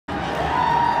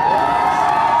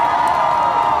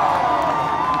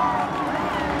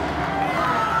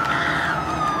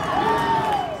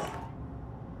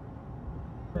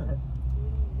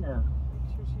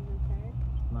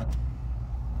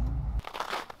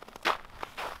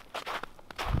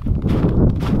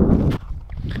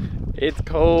It's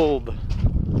cold.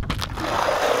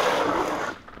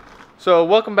 So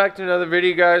welcome back to another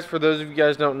video, guys. For those of you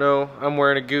guys don't know, I'm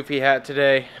wearing a goofy hat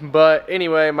today. But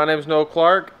anyway, my name is Noah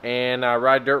Clark and I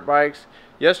ride dirt bikes.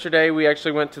 Yesterday we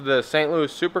actually went to the St.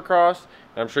 Louis Supercross.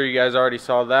 I'm sure you guys already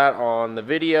saw that on the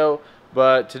video.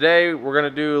 But today we're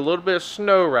going to do a little bit of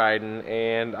snow riding,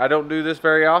 and I don't do this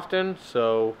very often,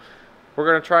 so we're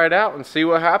going to try it out and see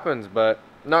what happens. But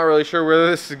not really sure where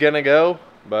this is going to go,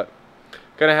 but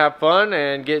gonna have fun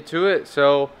and get to it.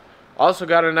 So also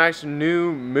got a nice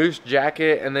new moose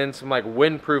jacket and then some like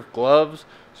windproof gloves,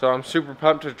 so I'm super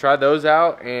pumped to try those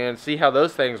out and see how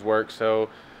those things work. So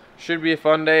should be a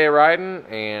fun day of riding,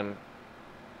 and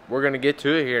we're gonna get to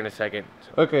it here in a second.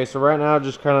 Okay, so right now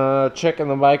just kind of checking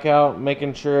the bike out,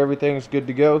 making sure everything's good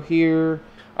to go here.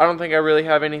 I don't think I really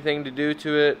have anything to do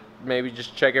to it. Maybe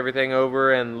just check everything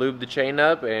over and lube the chain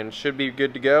up and should be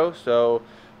good to go. So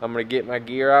I'm gonna get my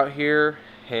gear out here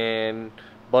and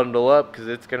bundle up because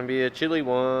it's gonna be a chilly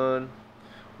one.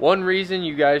 One reason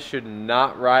you guys should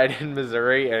not ride in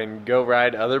Missouri and go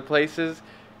ride other places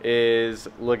is,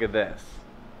 look at this.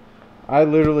 I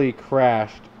literally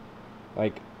crashed,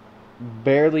 like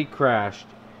barely crashed,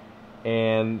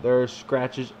 and there are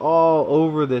scratches all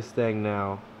over this thing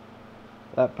now.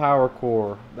 That power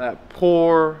core, that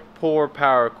poor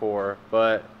power core.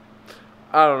 But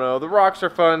I don't know, the rocks are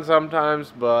fun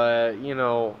sometimes, but you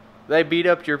know, they beat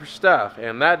up your stuff,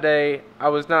 and that day I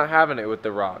was not having it with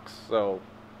the rocks. So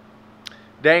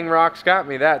dang, rocks got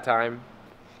me that time.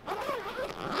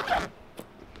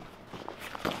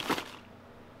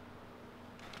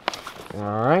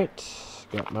 Alright,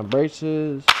 got my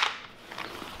braces.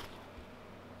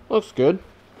 Looks good.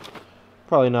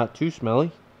 Probably not too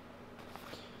smelly.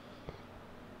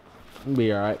 It'll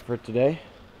be alright for today.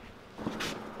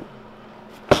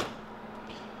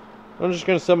 I'm just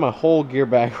going to set my whole gear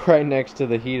back right next to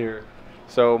the heater,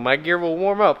 so my gear will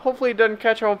warm up. Hopefully it doesn't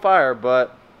catch on fire,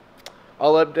 but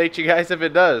I'll update you guys if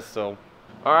it does. So,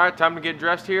 alright, time to get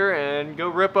dressed here and go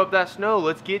rip up that snow.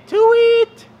 Let's get to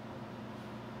it!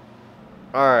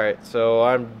 Alright, so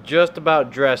I'm just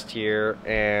about dressed here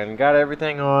and got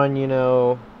everything on, you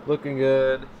know, looking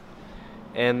good.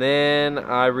 And then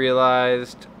I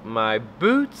realized my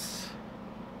boots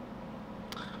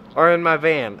are in my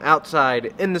van,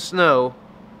 outside, in the snow,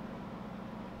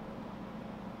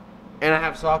 and I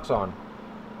have socks on.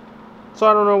 So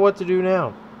I don't know what to do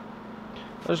now.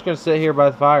 I'm just gonna sit here by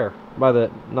the fire,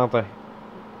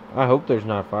 I hope there's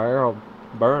not fire, I'll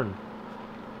burn.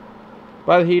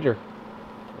 By the heater,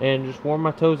 and just warm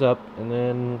my toes up, and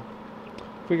then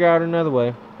figure out another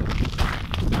way.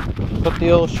 Put the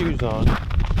old shoes on.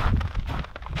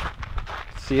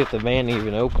 See if the van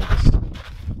even opens.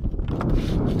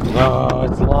 Oh,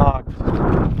 it's locked.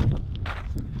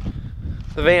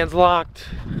 The van's locked.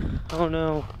 Oh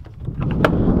no.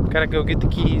 Gotta go get the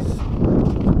keys.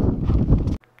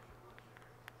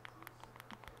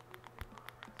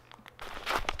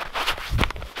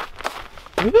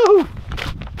 Woo!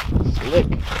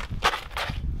 Slick.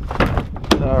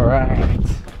 Alright.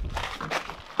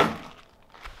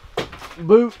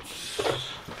 Boots.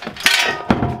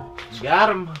 Got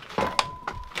 'em.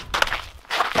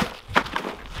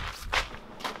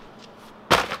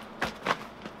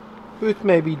 Boots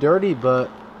may be dirty, but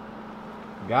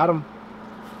got them.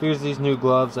 Here's these new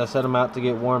gloves. I set them out to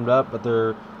get warmed up, but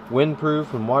they're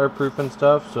windproof and waterproof and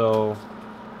stuff, so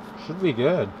should be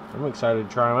good. I'm excited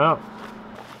to try them out.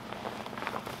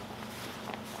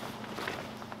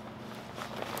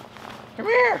 Come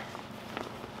here.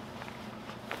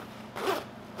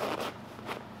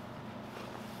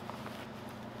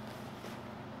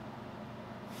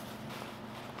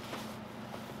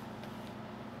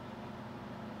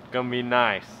 Gonna be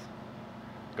nice.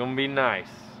 Gonna be nice.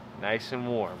 Nice and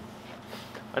warm.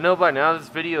 I know by now this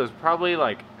video is probably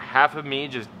like half of me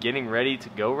just getting ready to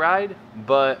go ride,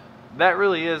 but that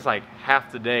really is like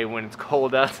half the day when it's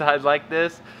cold outside like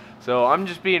this. So I'm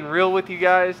just being real with you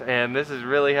guys, and this is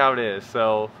really how it is.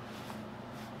 So,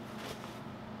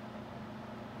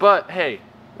 but hey,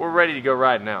 we're ready to go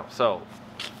ride now. So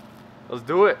let's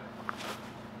do it.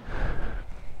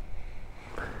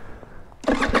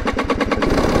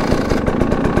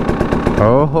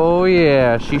 Oh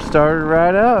yeah, she started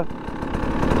right up.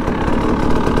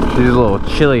 She's a little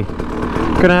chilly.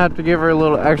 Gonna have to give her a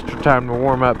little extra time to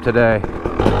warm up today.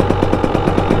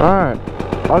 Alright,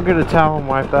 I'll get a towel and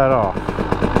wipe that off.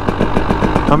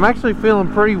 I'm actually feeling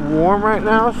pretty warm right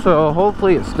now, so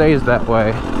hopefully it stays that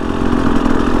way.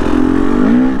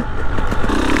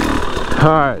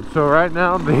 Alright, so right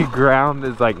now the ground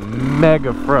is like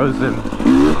mega frozen.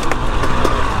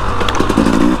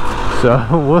 So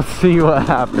we'll see what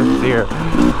happens here.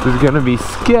 This is gonna be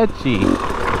sketchy.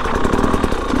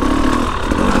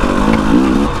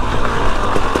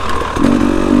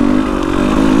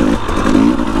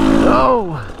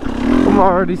 Oh, I'm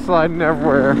already sliding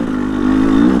everywhere.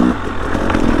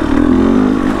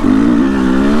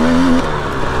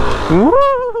 Woo!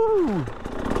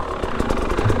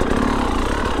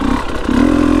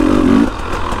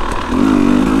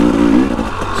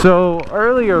 So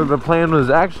earlier the plan was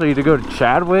actually to go to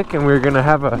Chadwick, and we were gonna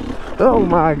have a, oh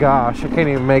my gosh, I can't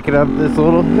even make it up this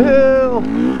little hill.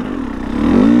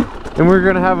 And we were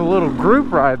gonna have a little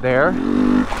group ride there,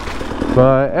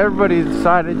 but everybody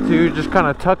decided to just kind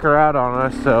of tucker out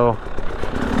on us, so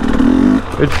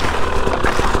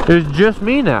it's just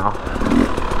me now.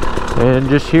 And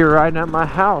just here riding at my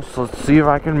house. Let's see if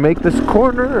I can make this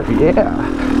corner.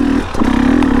 Yeah.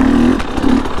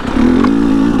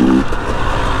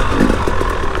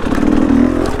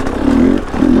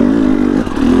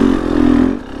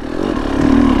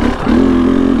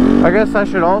 I guess I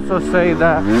should also say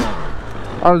that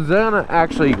I was gonna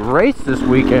actually race this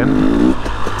weekend,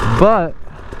 but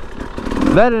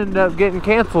that ended up getting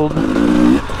canceled,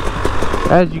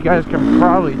 as you guys can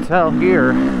probably tell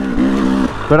here.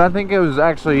 But I think it was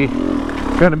actually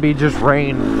gonna be just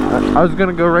rain. I was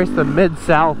gonna go race the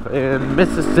Mid-South in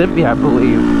Mississippi, I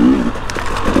believe,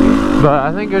 but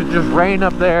I think it was just rain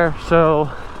up there, so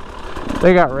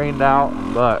they got rained out.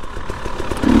 But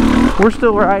we're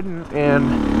still riding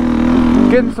and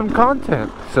getting some content,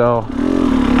 so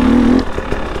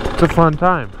it's a fun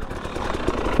time.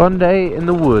 Fun day in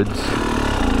the woods.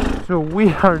 So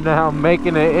we are now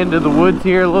making it into the woods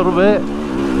here a little bit,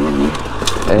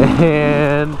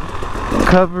 and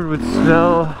covered with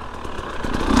snow.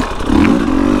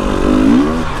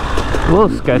 A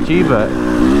little sketchy, but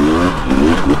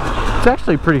it's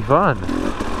actually pretty fun.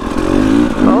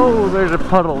 Oh, there's a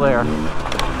puddle there.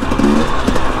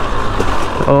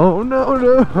 Oh no,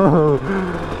 no!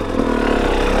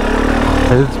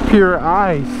 It's pure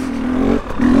ice.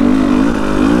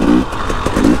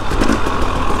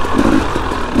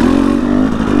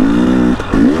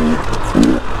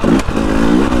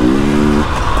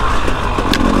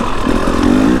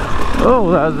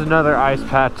 Oh, that was another ice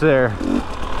patch there.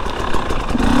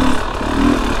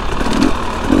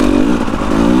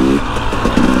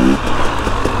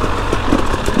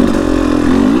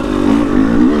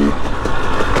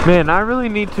 Man, I really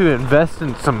need to invest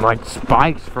in some like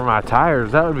spikes for my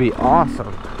tires. That would be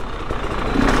awesome.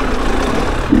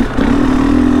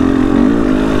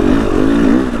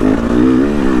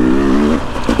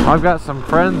 I've got some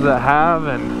friends that have,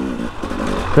 and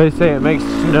they say it makes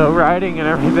snow riding and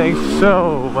everything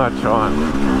so much fun.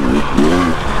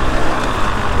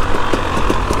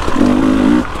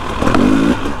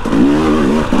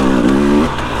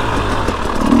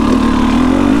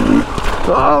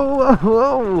 Oh,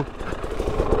 whoa.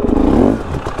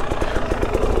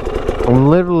 I'm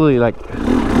literally like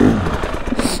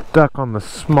stuck on the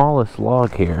smallest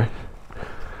log here.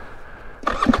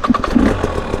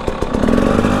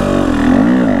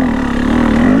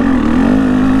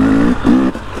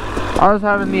 I was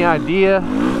having the idea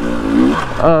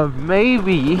of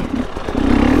maybe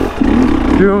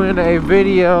doing a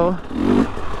video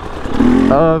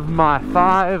of my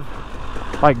 5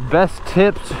 like best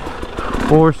tips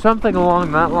or something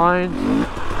along that line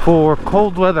for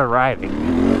cold weather riding,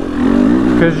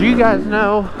 because you guys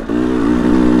know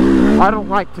I don't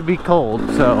like to be cold,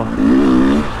 so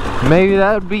maybe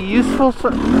that would be useful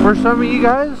for some of you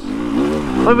guys.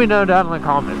 Let me know down in the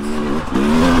comments.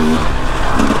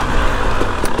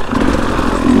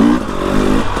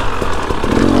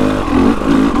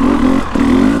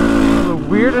 The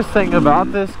weirdest thing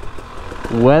about this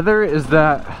weather is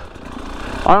that,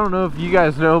 I don't know if you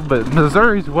guys know, but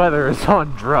Missouri's weather is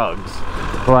on drugs.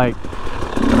 Like,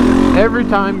 every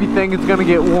time you think it's gonna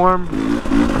get warm,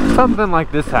 something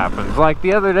like this happens. Like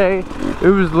the other day, it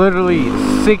was literally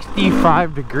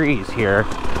 65 degrees here,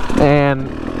 and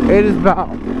it is about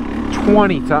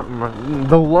 20 something.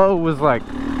 The low was like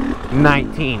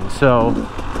 19, so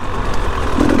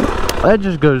that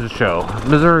just goes to show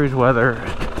Missouri's weather.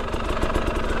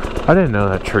 I didn't know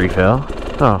that tree fell.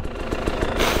 Oh.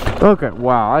 Okay,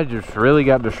 wow, I just really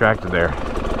got distracted there.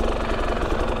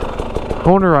 I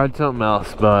want to ride something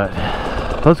else, but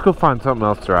let's go find something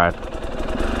else to ride.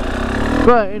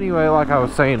 But anyway, like I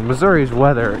was saying, Missouri's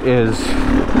weather is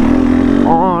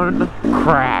on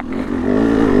crack.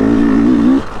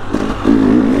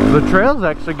 The trail's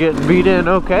actually getting beat in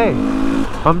okay.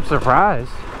 I'm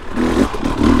surprised.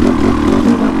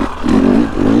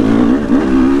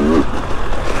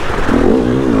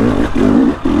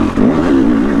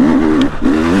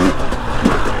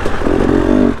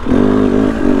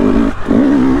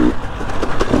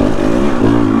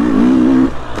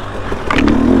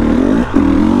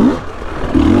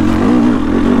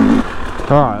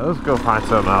 Alright, let's go find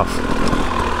something else.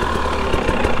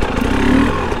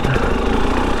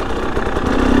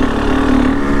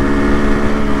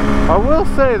 I will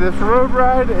say this road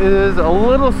ride is a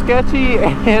little sketchy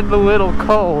and a little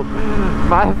cold.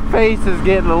 My face is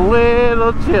getting a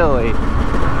little chilly.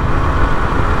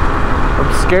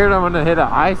 I'm scared I'm gonna hit an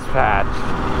ice patch.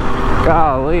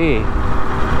 Golly.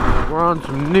 We're on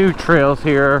some new trails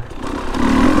here.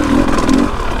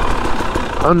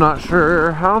 I'm not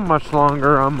sure how much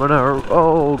longer I'm gonna,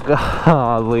 oh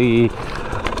golly.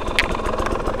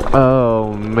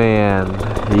 Oh man,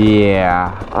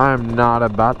 yeah, I'm not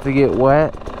about to get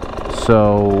wet,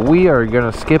 so we are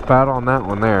gonna skip out on that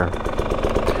one there.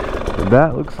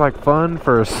 That looks like fun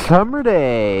for a summer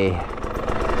day.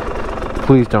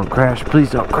 Please don't crash, please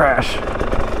don't crash.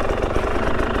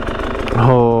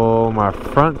 Oh, my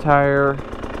front tire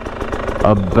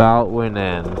about went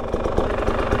in.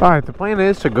 Alright, the plan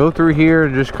is to go through here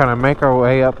and just kind of make our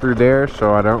way up through there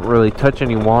so I don't really touch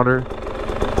any water.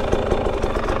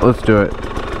 Let's do it.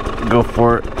 Go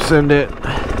for it. Send it.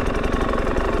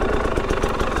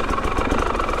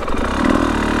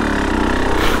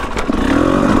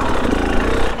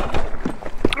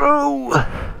 Oh!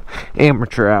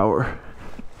 Amateur hour.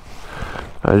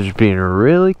 I was just being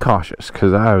really cautious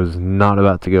because I was not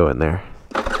about to go in there.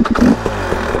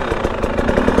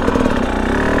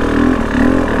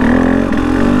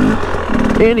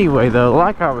 Anyway though,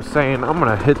 like I was saying, I'm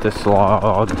gonna hit this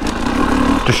log.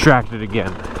 Distracted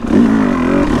again.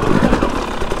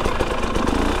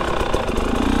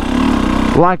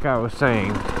 Like I was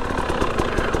saying,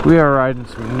 we are riding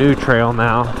some new trail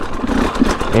now,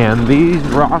 and these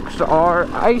rocks are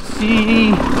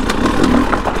icy.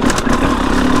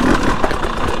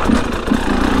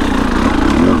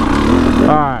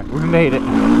 Alright, we made it.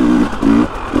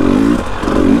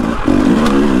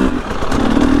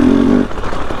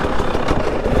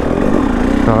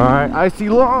 Alright, icy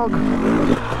log.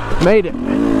 Made it.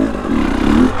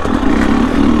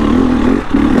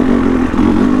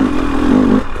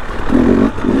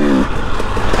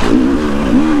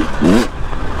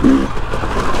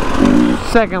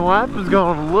 Second lap is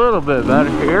going a little bit better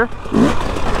here.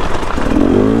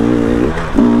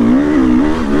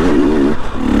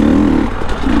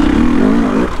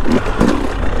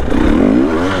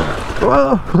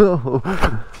 Whoa!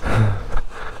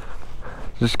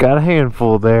 Just got a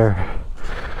handful there.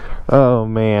 Oh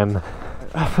man.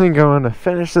 I think I'm gonna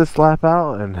finish this lap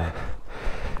out and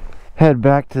head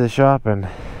back to the shop and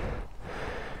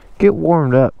get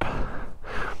warmed up.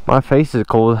 My face is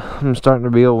cold. I'm starting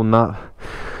to be able to not...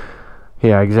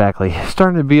 Yeah, exactly.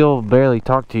 Starting to be able to barely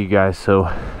talk to you guys, so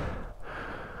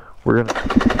we're gonna...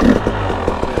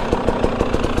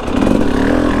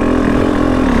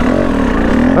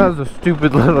 That was a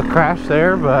stupid little crash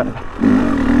there, but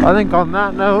I think on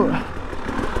that note,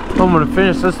 I'm gonna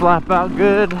finish this lap out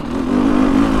good,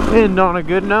 end on a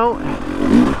good note,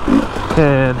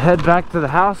 and head back to the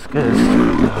house, because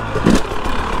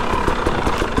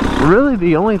really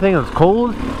the only thing that's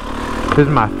cold is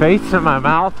my face and my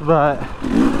mouth, but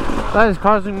that is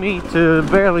causing me to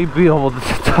barely be able to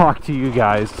talk to you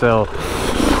guys, so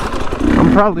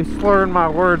I'm probably slurring my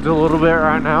words a little bit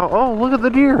right now. Oh, look at the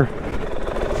deer.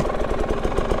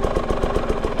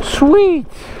 Sweet!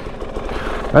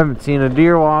 I haven't seen a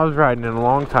deer while I was riding in a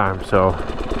long time, so.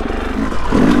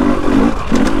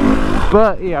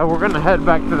 But yeah, we're gonna head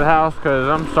back to the house because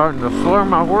I'm starting to slur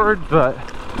my words, but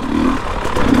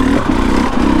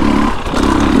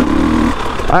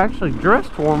I actually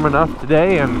dressed warm enough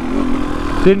today and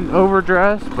didn't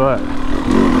overdress, but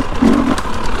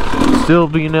still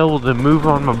being able to move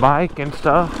on my bike and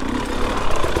stuff.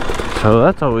 So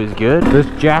that's always good. This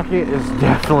jacket has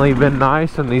definitely been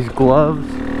nice, and these gloves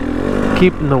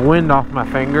keeping the wind off my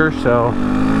fingers, so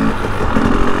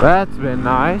that's been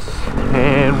nice.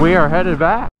 And we are headed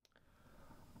back.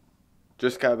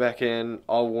 Just got back in,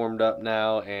 all warmed up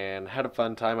now, and had a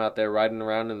fun time out there riding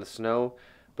around in the snow.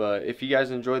 But if you guys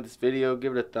enjoyed this video,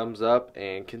 give it a thumbs up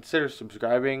and consider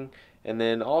subscribing. And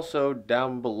then also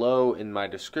down below in my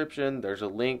description, there's a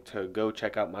link to go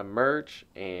check out my merch.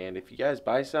 And if you guys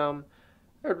buy some,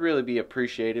 that would really be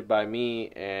appreciated by me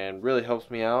and really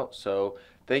helps me out. So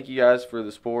thank you guys for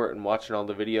the support and watching all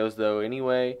the videos though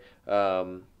anyway.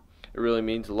 It really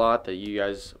means a lot that you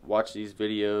guys watch these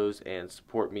videos and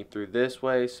support me through this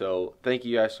way. So thank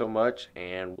you guys so much,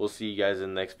 and we'll see you guys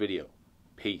in the next video.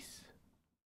 Peace.